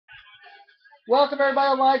Welcome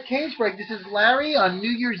everybody to Live Cage Break. This is Larry on New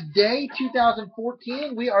Year's Day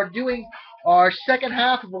 2014. We are doing our second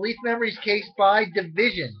half of Elite Memories case by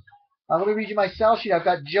division. Let me read you my sell sheet. I've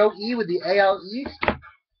got Joe E with the AL East,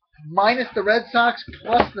 minus the Red Sox,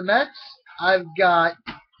 plus the Mets. I've got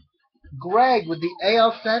Greg with the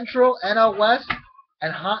AL Central, NL West,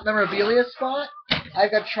 and hot memorabilia spot.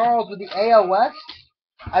 I've got Charles with the AL West.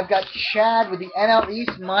 I've got Chad with the NL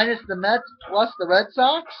East, minus the Mets, plus the Red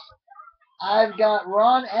Sox. I've got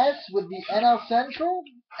Ron S. with the NL Central,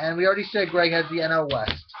 and we already said Greg has the NL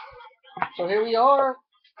West. So here we are,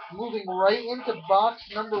 moving right into box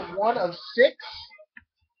number 1 of 6.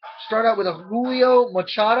 Start out with a Julio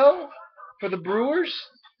Machado for the Brewers,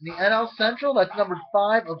 the NL Central. That's number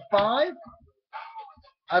 5 of 5.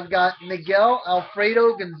 I've got Miguel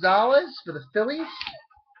Alfredo Gonzalez for the Phillies.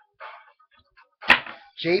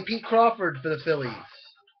 J.P. Crawford for the Phillies.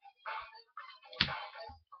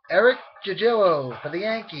 Eric Jagillo for the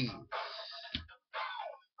Yankees.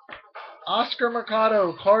 Oscar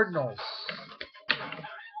Mercado, Cardinals.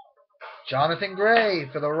 Jonathan Gray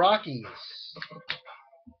for the Rockies.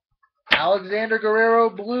 Alexander Guerrero,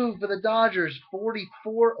 blue for the Dodgers,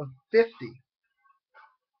 44 of 50.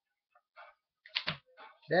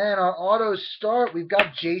 Then our autos start. We've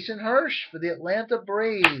got Jason Hirsch for the Atlanta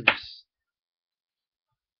Braves.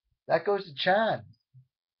 That goes to Chad.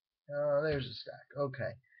 Oh, there's a stack.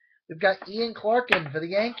 Okay. We've got Ian Clarkin for the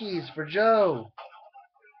Yankees for Joe.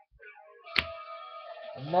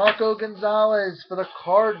 Marco Gonzalez for the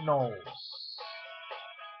Cardinals.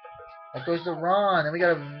 That goes to Ron. And we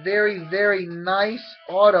got a very, very nice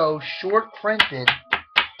auto, short printed,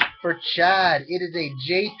 for Chad. It is a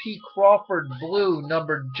J.P. Crawford blue,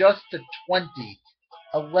 numbered just to 20.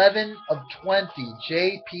 11 of 20.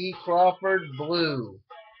 J.P. Crawford blue.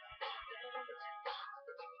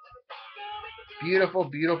 Beautiful,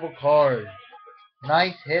 beautiful card.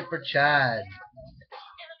 Nice hit for Chad.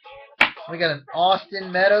 We got an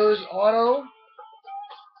Austin Meadows auto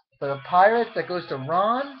for the Pirates. That goes to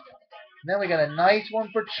Ron. And then we got a nice one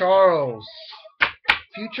for Charles.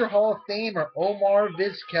 Future Hall of Famer Omar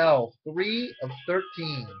Vizquel. 3 of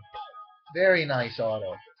 13. Very nice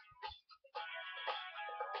auto.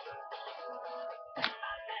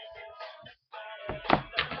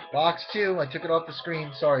 Box 2. I took it off the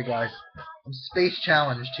screen. Sorry, guys. I'm space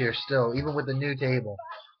challenged here still, even with the new table.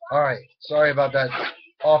 Alright, sorry about that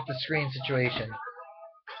off the screen situation.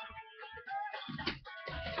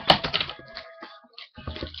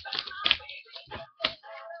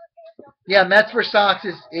 Yeah, Mets for Sox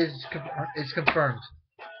is confirmed.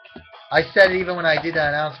 I said it even when I did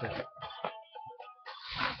that announcement.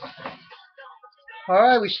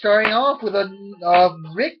 Alright, we're starting off with a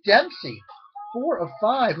Rick Dempsey. 4 of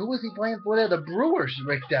 5. Who was he playing for there? The Brewers,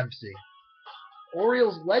 Rick Dempsey.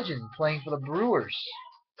 Orioles legend playing for the Brewers.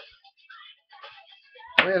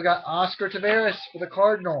 We've got Oscar Taveras for the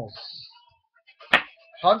Cardinals.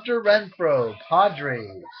 Hunter Renfroe,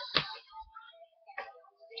 Padres.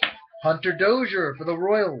 Hunter Dozier for the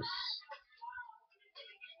Royals.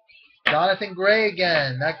 Jonathan Gray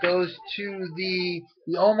again. That goes to the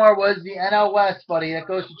Omar was the NL West, buddy. That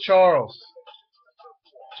goes to Charles.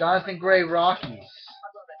 Jonathan Gray, Rockies.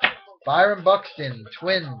 Byron Buxton,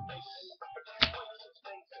 Twins.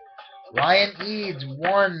 Ryan Eads,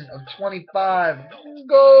 1 of 25.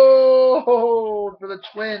 Gold for the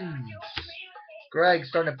Twins. Greg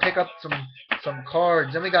starting to pick up some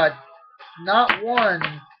cards. Then we got not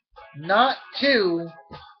 1, not 2,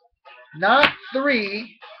 not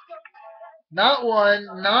 3, not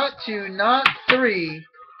 1, not 2, not 3,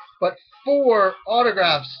 but 4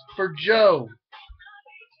 autographs for Joe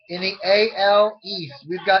in the AL East.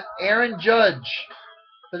 We've got Aaron Judge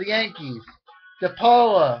for the Yankees.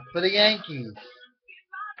 DePaula for the Yankees.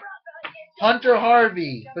 Hunter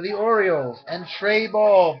Harvey for the Orioles. And Trey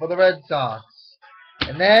Ball for the Red Sox.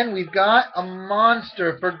 And then we've got a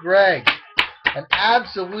monster for Greg. An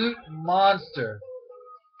absolute monster.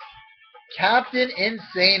 Captain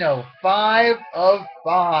Insano. 5 of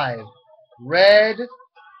 5. Red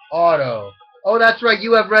auto. Oh, that's right.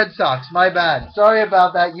 You have Red Sox. My bad. Sorry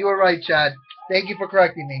about that. You were right, Chad. Thank you for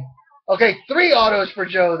correcting me. Okay, 3 autos for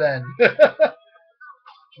Joe then.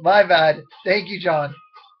 My bad. Thank you, John.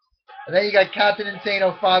 And then you got Captain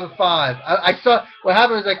Insano, 5 of 5. I saw what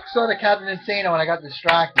happened was I saw the Captain Insano and I got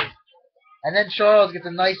distracted. And then Charles gets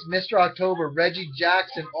a nice Mr. October Reggie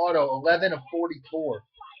Jackson auto, 11 of 44.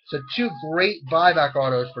 So 2 great buyback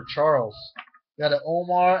autos for Charles. You got an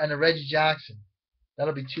Omar and a Reggie Jackson.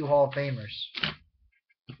 That'll be 2 Hall of Famers.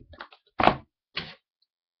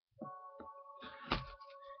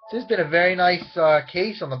 This has been a very nice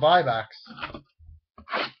case on the buybacks.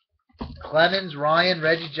 Clemens, Ryan,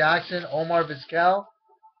 Reggie Jackson, Omar Vizquel.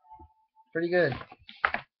 Pretty good.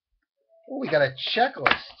 Oh, we got a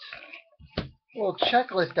checklist. A little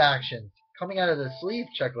checklist action coming out of the sleeve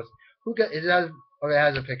checklist. Who got? It has. Okay, it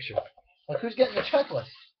has a picture. Like, who's getting the checklist?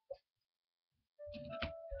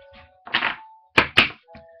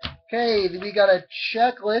 Okay, we got a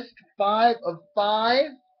checklist, 5 of 5,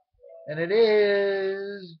 and it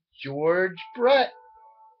is George Brett.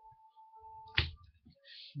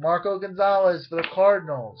 Marco Gonzalez for the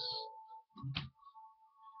Cardinals.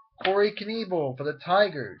 Corey Knebel for the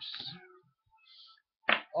Tigers.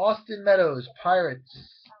 Austin Meadows, Pirates.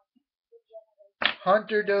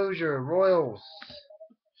 Hunter Dozier, Royals.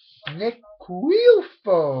 Nick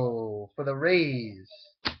Cuilfo for the Rays.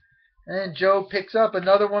 And Joe picks up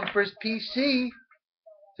another one for his PC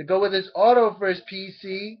to go with his auto for his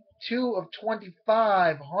PC. 2 of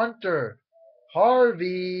 25, Hunter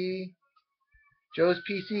Harvey. Joe's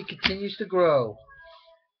PC continues to grow.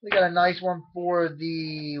 We got a nice one for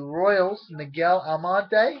the Royals, Miguel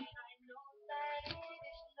Almonte.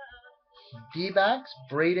 D-backs,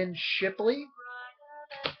 Braden Shipley.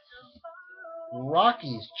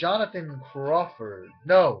 Rockies, Jonathan Crawford.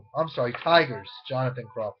 No, I'm sorry, Tigers, Jonathan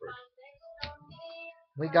Crawford.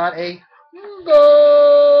 We got a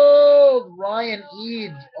gold! Ryan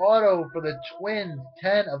Eads auto for the Twins,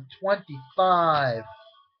 10 of 25.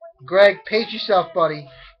 Greg, pace yourself, buddy.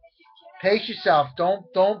 Pace yourself. Don't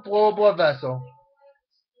blow a blood vessel.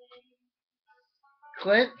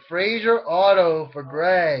 Clint Frazier auto for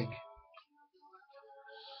Greg.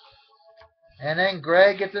 And then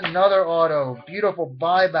Greg gets another auto. Beautiful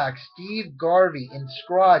buyback. Steve Garvey,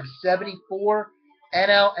 inscribed 74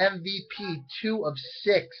 NL MVP, 2 of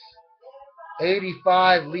 6.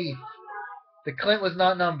 85 Leaf. The Clint was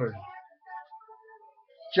not numbered.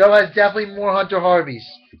 Joe has definitely more Hunter Harveys.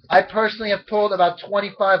 I personally have pulled about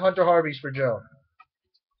 25 Hunter Harveys for Joe.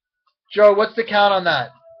 Joe, what's the count on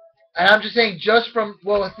that? And I'm just saying, just from,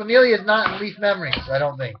 well, Familia is not in Leaf Memories, I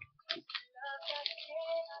don't think.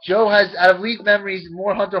 Joe has, out of Leaf Memories,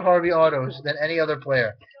 more Hunter Harvey autos than any other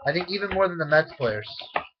player. I think even more than the Mets players.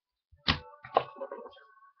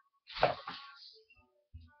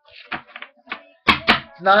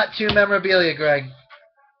 It's not 2 memorabilia, Greg.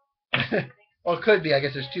 Well, it could be. I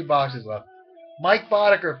guess there's 2 boxes left. Mike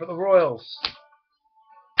Boddicker for the Royals.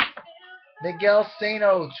 Miguel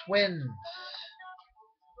Sano, Twins.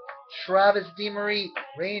 Travis DeMarie,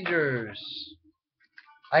 Rangers.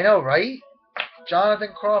 I know, right?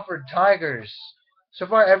 Jonathan Crawford, Tigers. So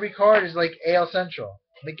far, every card is like AL Central.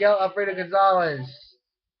 Miguel Alfredo Gonzalez,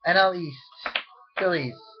 NL East,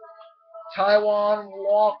 Phillies. Taiwan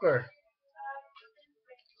Walker.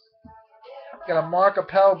 Got a Mark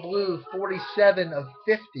Appel Blue, 47 of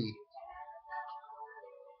 50.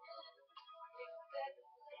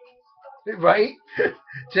 Right?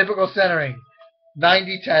 Typical centering.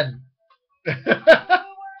 90-10.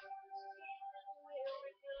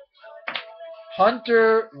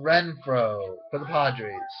 Hunter Renfroe for the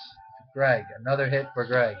Padres. Greg. Another hit for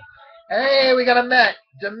Greg. Hey, we got a Met.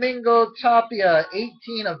 Domingo Tapia,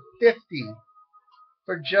 18 of 50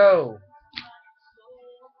 for Joe.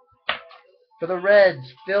 For the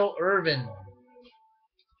Reds, Phil Irvin.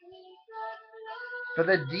 For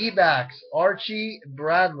the D-backs, Archie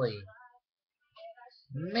Bradley.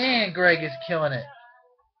 Man, Greg is killing it.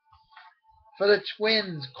 For the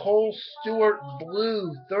Twins, Cole Stewart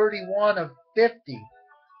Blue, 31 of 50.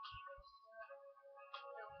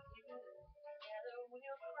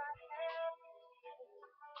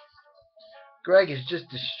 Greg is just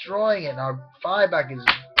destroying it, and our buyback is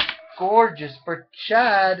gorgeous for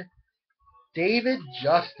Chad. David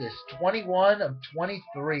Justice, 21 of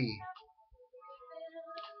 23.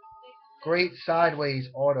 Great sideways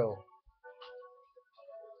auto.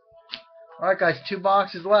 Alright guys, 2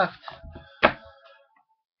 boxes left.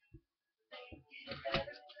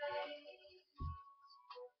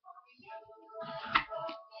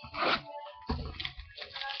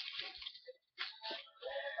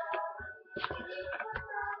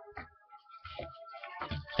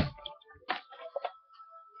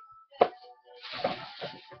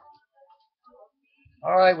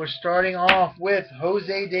 Alright, we're starting off with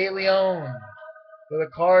Jose De Leon for the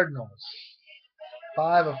Cardinals.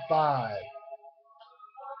 5 of 5.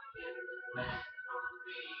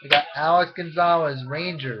 We got Alex Gonzalez,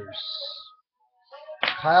 Rangers.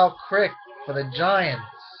 Kyle Crick for the Giants.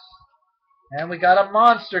 And we got a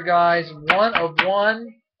monster, guys. 1 of 1.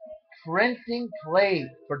 Printing plate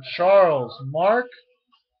for Charles. Mark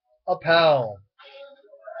Appel.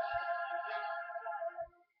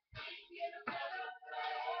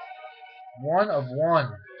 One of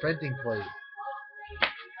 1 printing plate.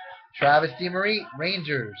 Travis DeMarie,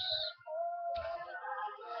 Rangers.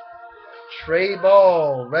 Trey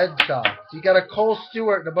Ball, Red Sox. You got a Cole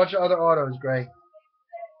Stewart and a bunch of other autos, Greg.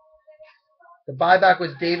 The buyback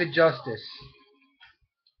was David Justice.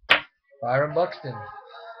 Byron Buxton.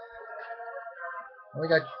 And we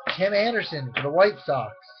got Tim Anderson for the White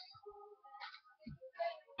Sox.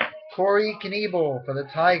 Corey Knebel for the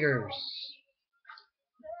Tigers.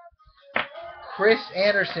 Chris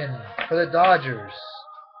Anderson for the Dodgers.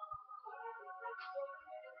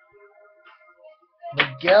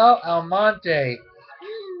 Miguel Almonte.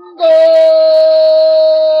 Goals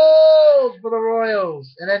for the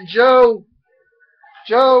Royals. And then Joe,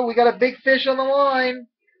 we got a big fish on the line.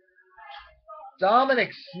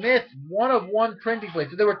 Dominic Smith, 1/1 printing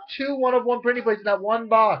plates. So there were 2 1/1 printing plates in that one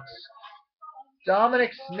box.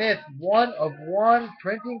 Dominic Smith, 1/1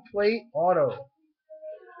 printing plate auto.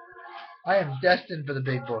 I am destined for the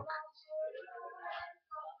big book.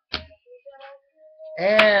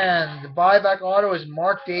 And the buyback auto is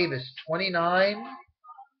Mark Davis,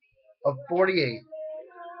 29/48.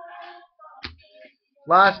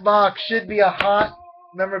 Last box should be a hot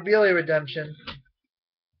memorabilia redemption.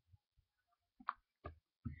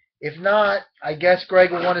 If not, I guess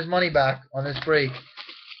Greg will want his money back on this break.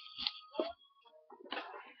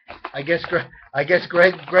 I guess Greg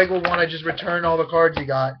will want to just return all the cards he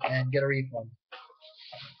got and get a refund.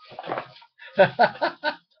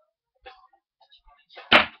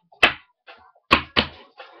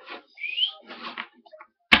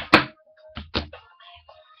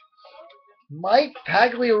 Mike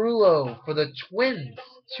Pagliarulo for the Twins,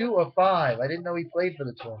 2/5. I didn't know he played for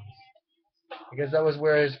the Twins, because that was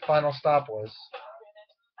where his final stop was.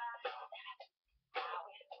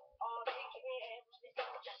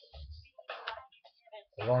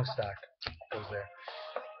 The long stack goes there.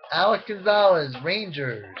 Alec Gonzalez,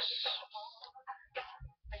 Rangers.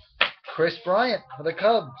 Chris Bryant for the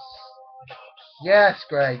Cubs. Yes,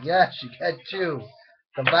 Greg, yes, you get 2.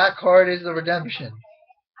 The back card is the redemption.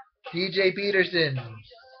 DJ Peterson.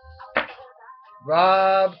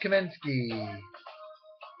 Rob Kaminsky.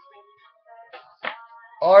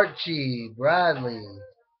 Archie Bradley.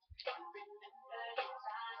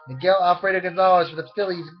 Miguel Alfredo Gonzalez for the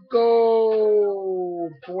Phillies.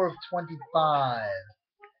 Gold. 4/25.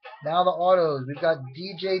 Now the autos. We've got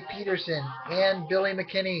DJ Peterson and Billy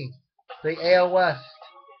McKinney. The AL West.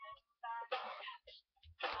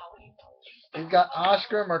 We've got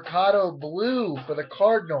Oscar Mercado Blue for the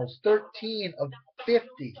Cardinals.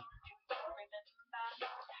 13/50.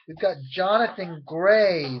 We've got Jonathan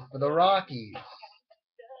Gray for the Rockies.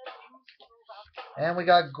 And we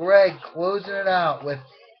got Greg closing it out with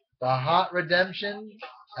the hot redemption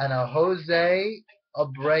and a Jose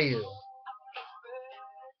Abreu.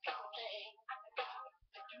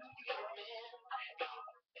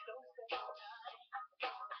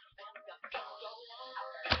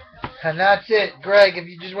 And that's it. Greg, if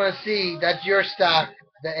you just want to see, that's your stack,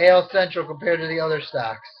 the AL Central compared to the other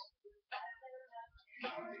stacks.